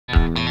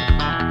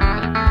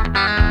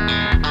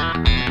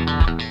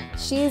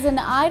She's an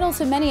idol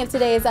to many of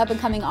today's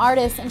up-and-coming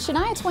artists, and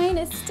Shania Twain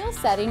is still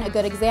setting a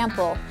good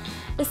example.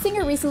 The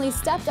singer recently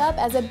stepped up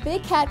as a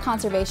big cat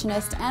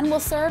conservationist and will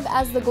serve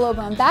as the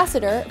global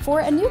ambassador for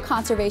a new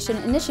conservation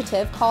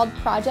initiative called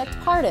Project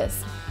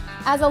Pardus.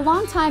 As a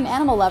longtime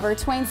animal lover,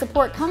 Twain's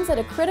support comes at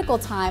a critical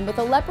time, with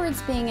the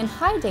leopards being in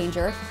high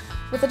danger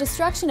with the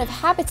destruction of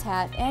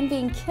habitat and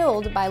being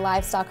killed by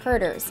livestock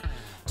herders.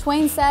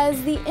 Twain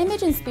says the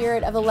image and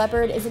spirit of a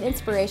leopard is an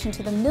inspiration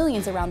to the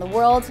millions around the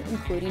world,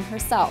 including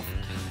herself.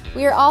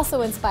 We are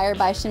also inspired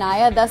by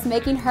Shania, thus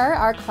making her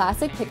our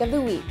classic pick of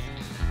the week.